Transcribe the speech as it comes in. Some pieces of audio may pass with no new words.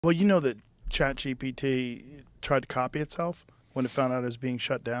Well, you know that ChatGPT tried to copy itself when it found out it was being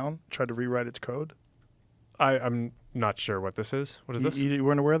shut down, tried to rewrite its code. I'm not sure what this is. What is this? You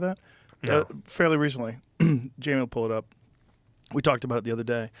weren't aware of that? No. Fairly recently. Jamie will pull it up. We talked about it the other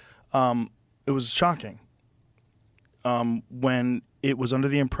day. It was shocking when it was under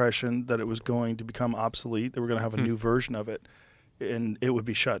the impression that it was going to become obsolete. They were going to have a new version of it, and it would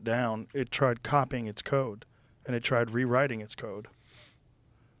be shut down. It tried copying its code, and it tried rewriting its code,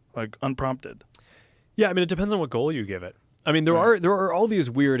 like unprompted. Yeah, I mean, it depends on what goal you give it. I mean, there are all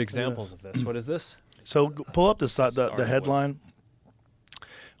these weird examples of this. What is this? So pull up the headline.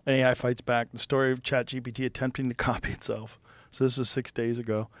 AI fights back. The story of ChatGPT attempting to copy itself. So this was 6 days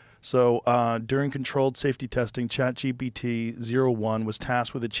ago. So during controlled safety testing, ChatGPT 01 was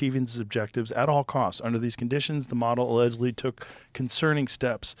tasked with achieving its objectives at all costs. Under these conditions, the model allegedly took concerning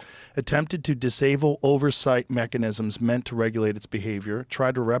steps, attempted to disable oversight mechanisms meant to regulate its behavior,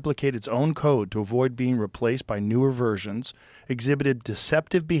 tried to replicate its own code to avoid being replaced by newer versions, exhibited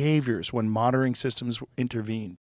deceptive behaviors when monitoring systems intervened.